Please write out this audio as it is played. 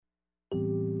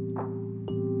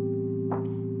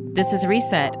This is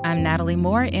Reset. I'm Natalie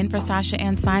Moore, in for Sasha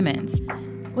Ann Simons.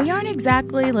 We aren't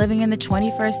exactly living in the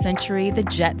 21st century the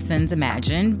Jetsons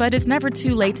imagined, but it's never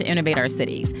too late to innovate our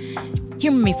cities.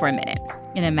 Humor me for a minute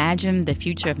and imagine the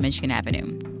future of Michigan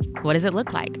Avenue. What does it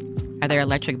look like? Are there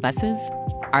electric buses,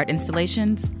 art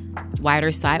installations,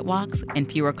 wider sidewalks,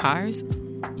 and fewer cars?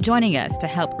 Joining us to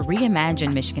help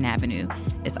reimagine Michigan Avenue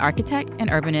is architect and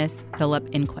urbanist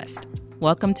Philip Inquist.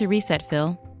 Welcome to Reset,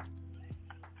 Phil.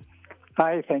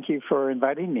 Hi, thank you for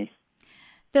inviting me.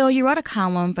 Phil, you wrote a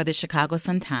column for the Chicago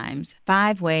Sun-Times,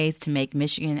 5 Ways to Make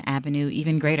Michigan Avenue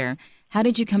Even Greater. How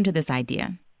did you come to this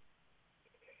idea?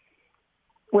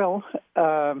 Well,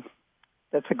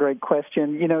 that's a great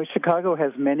question. You know, Chicago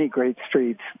has many great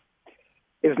streets,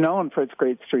 is known for its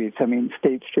great streets. I mean,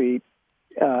 State Street,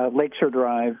 Lakeshore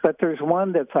Drive, but there's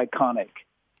one that's iconic,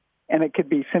 and it could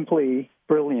be simply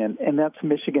brilliant, and that's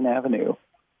Michigan Avenue.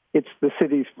 It's the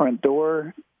city's front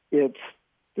door. It's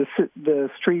the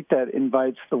street that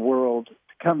invites the world to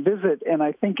come visit, and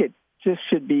I think it just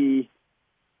should be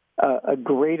a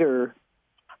greater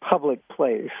public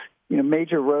place. You know,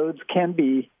 major roads can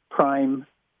be prime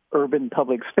urban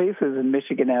public spaces, and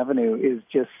Michigan Avenue is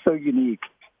just so unique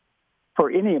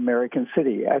for any American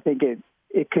city. I think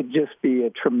it could just be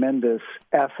a tremendous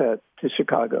asset to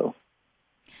Chicago.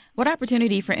 What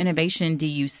opportunity for innovation do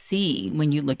you see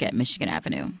when you look at Michigan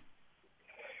Avenue?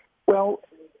 Well,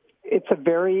 it's a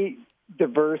very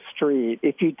diverse street.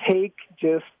 If you take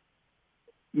just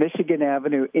Michigan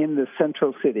Avenue in the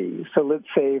central city, so let's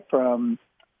say from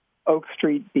Oak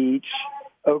Street Beach,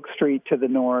 Oak Street to the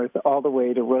north, all the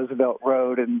way to Roosevelt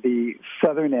Road and the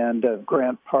southern end of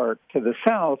Grant Park to the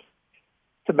south,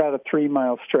 it's about a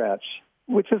 3-mile stretch,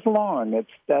 which is long.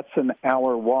 That's an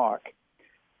hour walk.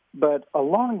 But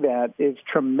along that is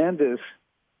tremendous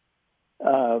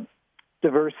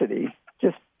diversity,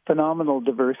 just phenomenal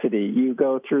diversity. You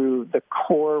go through the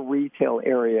core retail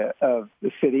area of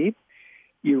the city.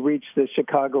 You reach the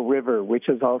Chicago River, which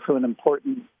is also an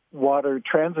important water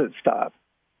transit stop.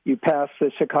 You pass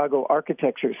the Chicago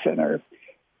Architecture Center.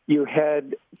 You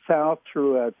head south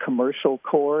through a commercial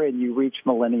core and you reach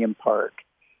Millennium Park.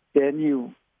 Then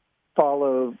you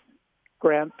follow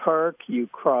Grant Park, you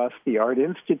cross the Art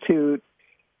Institute,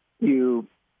 you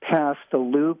pass the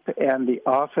Loop and the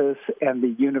office and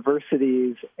the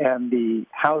universities and the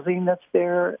housing that's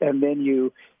there, and then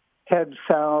you head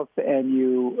south and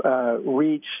you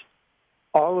reach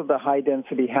all of the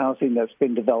high-density housing that's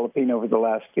been developing over the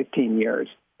last 15 years.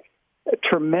 A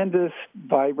tremendous,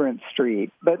 vibrant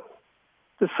street, but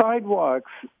the sidewalks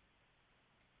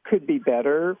could be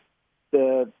better.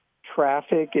 The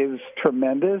traffic is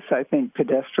tremendous. I think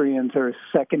pedestrians are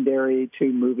secondary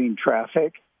to moving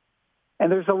traffic.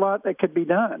 And there's a lot that could be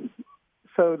done.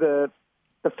 So the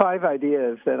 5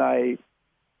 ideas that I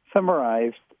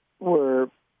summarized were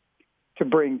to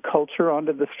bring culture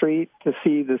onto the street, to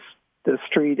see the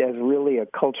street as really a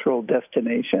cultural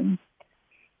destination.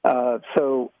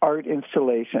 So art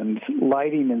installations,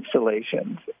 lighting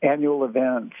installations, annual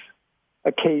events,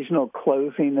 occasional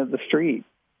closing of the street.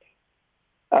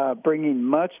 Bringing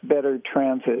much better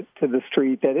transit to the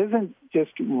street that isn't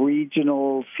just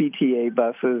regional CTA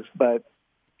buses, but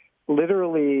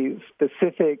literally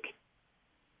specific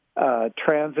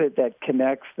transit that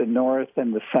connects the north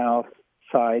and the south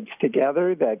sides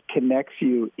together, that connects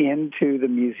you into the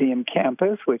museum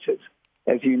campus, which is,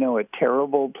 as you know, a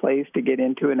terrible place to get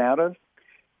into and out of,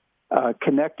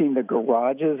 connecting the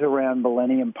garages around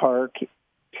Millennium Park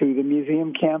to the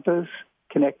museum campus,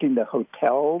 connecting the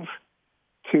hotels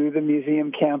to the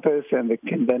museum campus and the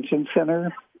convention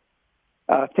center,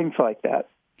 things like that.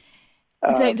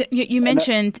 So you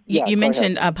mentioned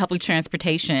public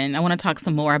transportation. I want to talk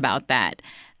some more about that.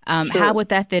 Sure. How would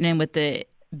that fit in with the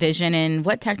vision, and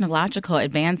what technological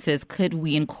advances could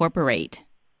we incorporate?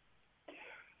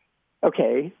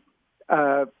 Okay.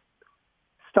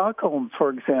 Stockholm, for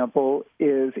example,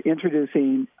 is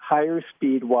introducing higher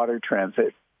speed water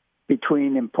transit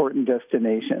between important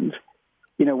destinations.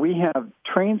 You know, we have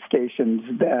train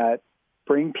stations that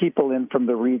bring people in from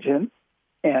the region,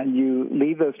 and you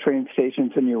leave those train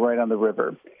stations and you're right on the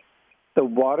river. The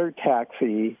water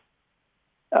taxi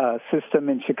system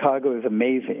in Chicago is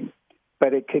amazing,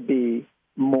 but it could be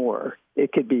more.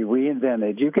 It could be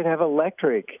reinvented. You could have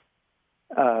electric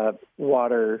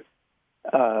water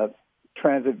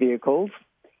transit vehicles.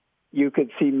 You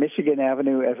could see Michigan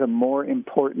Avenue as a more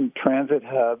important transit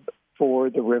hub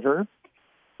for the river.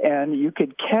 And you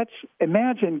could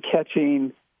imagine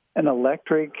catching an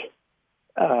electric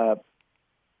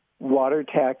water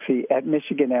taxi at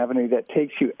Michigan Avenue that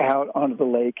takes you out onto the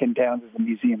lake and down to the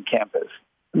museum campus.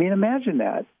 I mean, imagine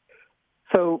that.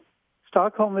 So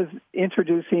Stockholm is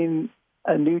introducing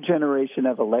a new generation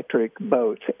of electric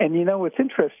boats. And what's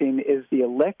interesting is the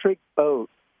electric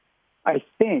boat, I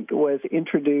think, was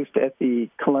introduced at the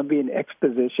Columbian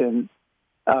Exposition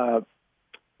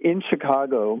in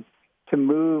Chicago to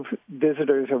move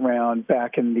visitors around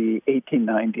back in the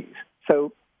 1890s.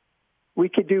 So we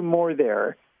could do more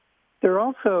there. There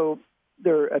are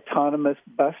autonomous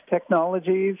bus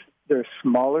technologies. There are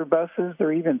smaller buses. There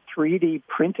are even 3D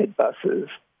printed buses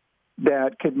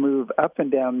that could move up and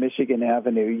down Michigan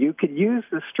Avenue. You could use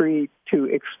the street to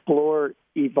explore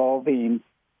evolving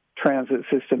transit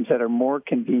systems that are more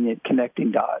convenient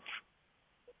connecting dots.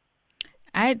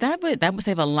 That would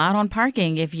save a lot on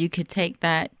parking if you could take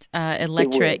that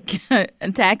electric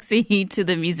taxi to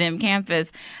the museum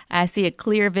campus. I see a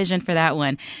clear vision for that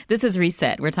one. This is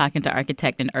Reset. We're talking to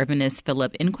architect and urbanist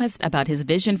Philip Inquist about his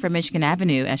vision for Michigan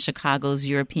Avenue as Chicago's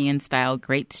European-style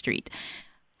Great Street.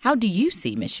 How do you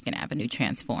see Michigan Avenue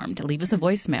transformed? Leave us a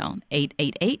voicemail,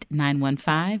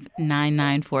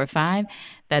 888-915-9945.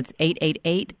 That's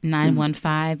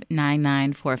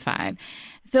 888-915-9945.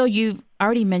 Phil, you've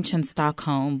already mentioned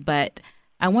Stockholm, but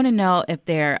I want to know if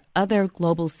there are other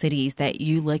global cities that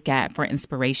you look at for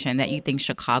inspiration that you think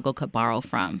Chicago could borrow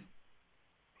from.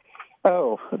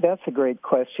 Oh, that's a great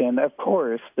question. Of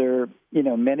course, there are,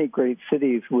 many great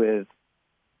cities with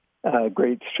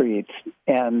great streets.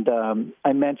 And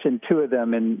I mentioned two of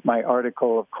them in my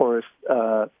article, of course,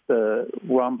 the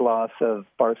Ramblas of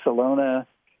Barcelona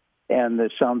and the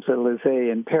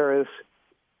Champs-Élysées in Paris.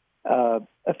 A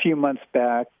few months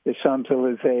back, the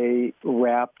Champs-Élysées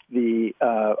wrapped the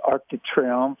Arc de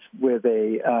Triomphe with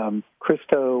a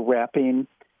Christo wrapping,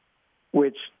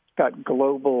 which got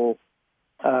global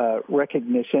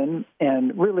recognition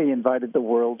and really invited the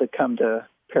world to come to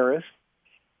Paris.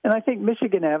 And I think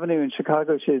Michigan Avenue in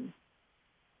Chicago should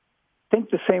think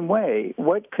the same way.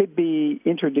 What could be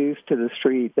introduced to the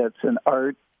street that's an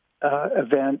art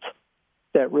event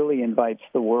that really invites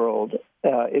the world?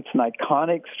 It's an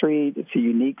iconic street. It's a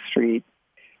unique street.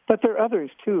 But there are others,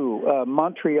 too.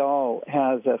 Montreal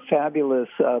has a fabulous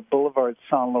Boulevard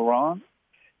Saint-Laurent,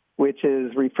 which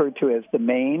is referred to as the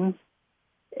Main.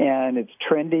 And it's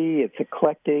trendy. It's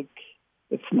eclectic.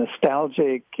 It's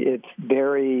nostalgic. It's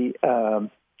very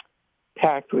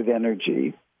packed with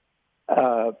energy.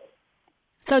 So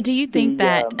do you think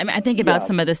I think about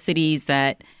some of the cities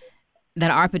that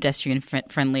are pedestrian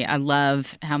friendly. I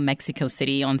love how Mexico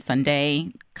City on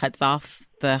Sunday cuts off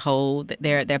the whole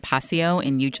their Paseo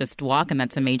and you just walk, and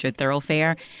that's a major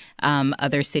thoroughfare.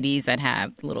 Other cities that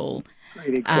have little,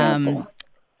 little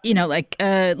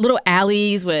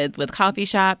alleys with coffee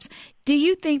shops. Do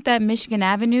you think that Michigan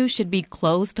Avenue should be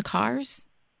closed to cars?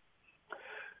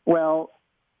 Well,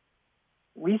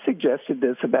 we suggested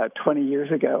this about 20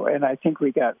 years ago, and I think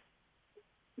we got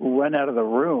run out of the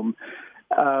room.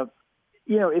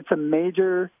 It's a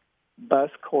major bus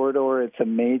corridor. It's a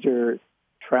major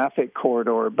traffic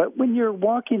corridor. But when you're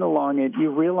walking along it,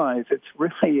 you realize it's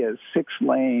really a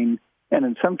 6-lane and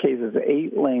in some cases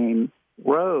 8-lane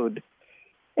road.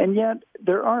 And yet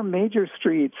there are major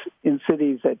streets in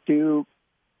cities that do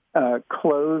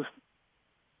close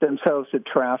themselves to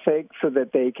traffic so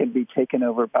that they can be taken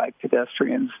over by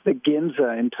pedestrians. The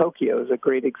Ginza in Tokyo is a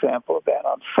great example of that.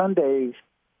 On Sundays,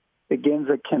 the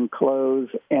Ginza can close,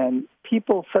 and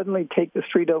people suddenly take the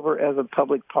street over as a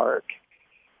public park.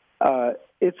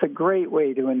 It's a great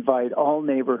way to invite all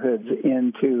neighborhoods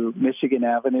into Michigan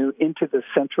Avenue, into the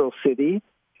central city,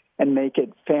 and make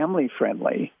it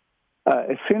family-friendly.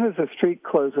 As soon as the street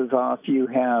closes off, you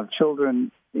have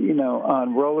children,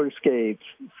 on roller skates,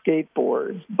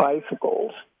 skateboards,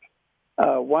 bicycles.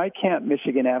 Why can't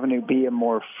Michigan Avenue be a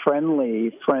more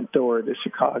friendly front door to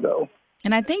Chicago?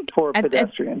 And I think for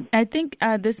pedestrian. I think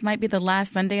this might be the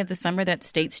last Sunday of the summer that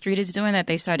State Street is doing that.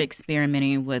 They started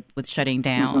experimenting with shutting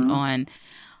down on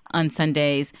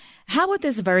Sundays. How would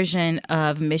this version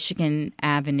of Michigan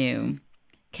Avenue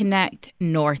connect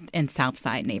North and South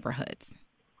Side neighborhoods?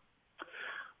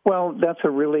 Well, that's a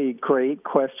really great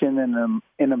question and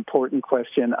an important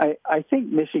question. I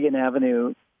think Michigan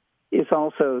Avenue is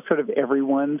also sort of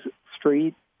everyone's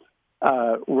street.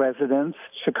 Residents,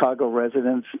 Chicago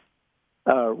residents,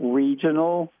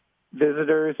 regional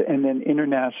visitors, and then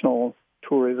international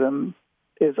tourism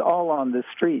is all on this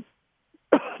street.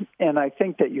 And I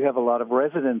think that you have a lot of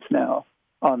residents now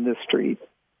on this street.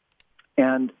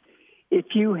 And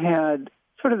if you had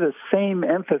sort of the same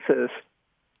emphasis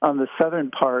on the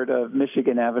southern part of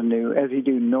Michigan Avenue as you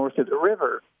do north of the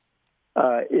river,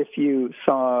 if you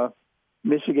saw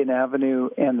Michigan Avenue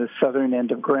and the southern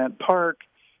end of Grant Park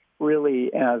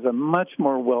really as a much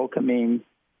more welcoming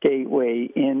gateway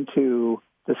into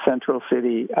the central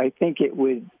city, I think it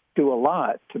would do a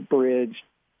lot to bridge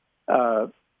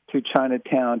to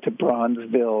Chinatown, to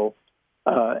Bronzeville,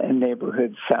 and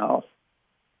neighborhoods south.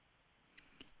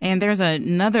 And there's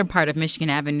another part of Michigan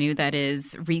Avenue that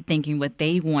is rethinking what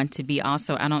they want to be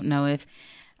also. I don't know if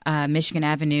Michigan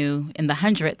Avenue in the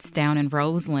hundreds down in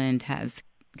Roseland has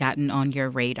gotten on your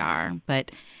radar,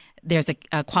 but there's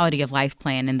a quality of life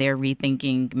plan, and they're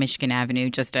rethinking Michigan Avenue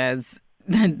just as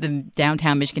the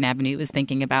downtown Michigan Avenue is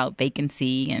thinking about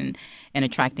vacancy and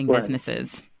attracting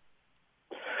businesses.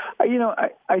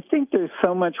 I think there's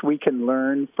so much we can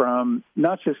learn from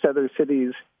not just other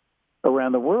cities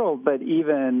around the world, but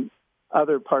even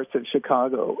other parts of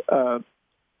Chicago.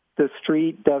 The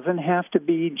street doesn't have to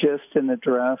be just an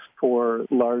address for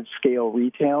large-scale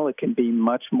retail. It can be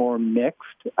much more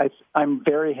mixed. I'm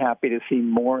very happy to see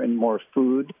more and more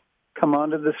food come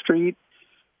onto the street.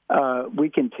 We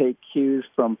can take cues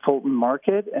from Fulton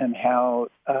Market and how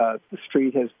the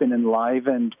street has been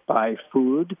enlivened by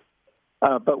food.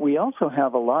 But we also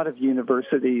have a lot of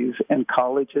universities and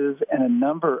colleges and a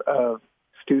number of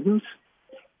students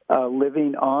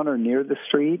living on or near the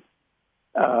street.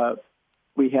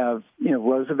 We have,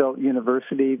 Roosevelt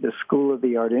University, the School of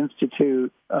the Art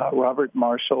Institute, Robert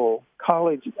Marshall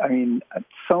College.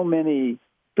 So many,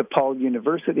 DePaul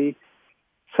University,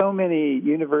 so many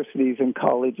universities and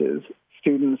colleges,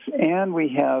 students, and we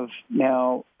have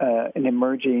now an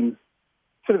emerging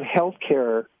sort of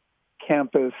healthcare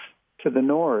campus to the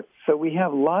north. So we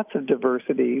have lots of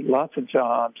diversity, lots of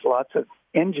jobs, lots of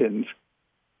engines.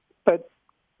 But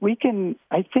we can,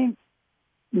 I think,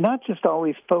 not just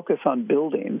always focus on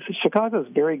buildings. Chicago's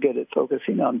very good at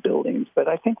focusing on buildings, but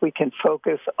I think we can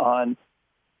focus on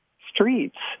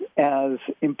streets as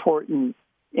important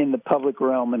in the public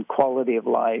realm and quality of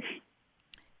life,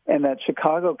 and that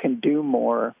Chicago can do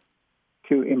more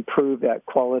to improve that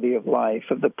quality of life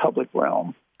of the public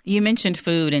realm. You mentioned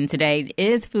food, and today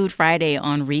is Food Friday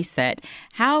on Reset.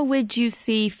 How would you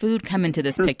see food come into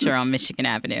this picture on Michigan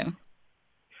Avenue?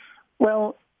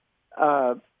 Well,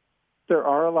 there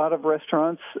are a lot of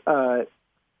restaurants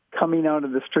coming out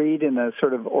of the street in a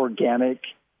sort of organic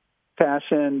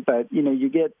fashion, but, you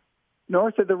get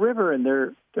north of the river, and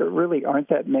there really aren't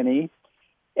that many.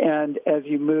 And as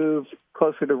you move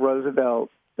closer to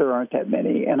Roosevelt, there aren't that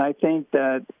many. And I think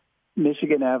that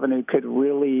Michigan Avenue could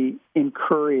really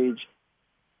encourage,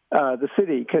 the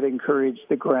city could encourage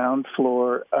the ground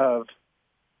floor of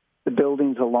the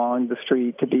buildings along the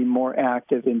street to be more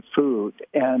active in food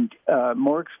and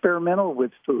more experimental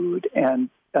with food. And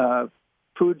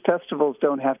food festivals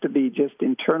don't have to be just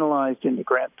internalized into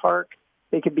Grant Park.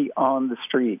 They could be on the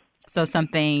street. So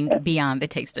something beyond the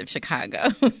taste of Chicago.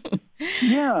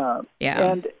 Yeah.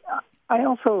 And I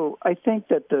think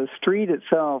that the street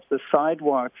itself, the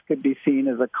sidewalks, could be seen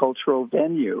as a cultural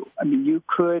venue. You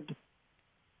could,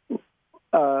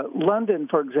 London,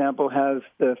 for example, has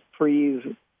the Frieze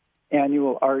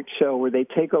annual art show where they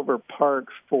take over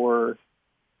parks for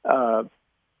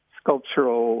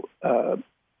sculptural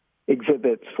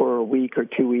exhibits for a week or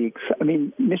 2 weeks.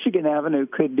 Michigan Avenue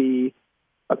could be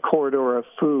a corridor of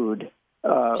food.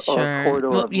 Or a corridor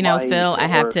of light, Phil,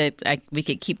 we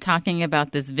could keep talking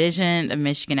about this vision of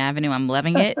Michigan Avenue. I'm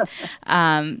loving it.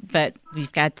 But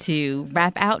we've got to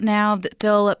wrap out now.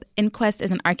 Philip Inquest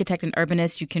is an architect and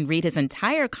urbanist. You can read his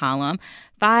entire column,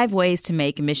 5 Ways to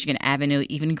Make Michigan Avenue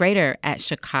Even Greater, at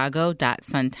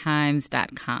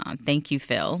chicago.suntimes.com. Thank you,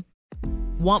 Phil.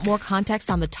 Want more context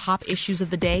on the top issues of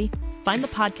the day? Find the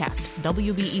podcast,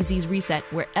 WBEZ's Reset,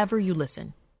 wherever you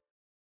listen.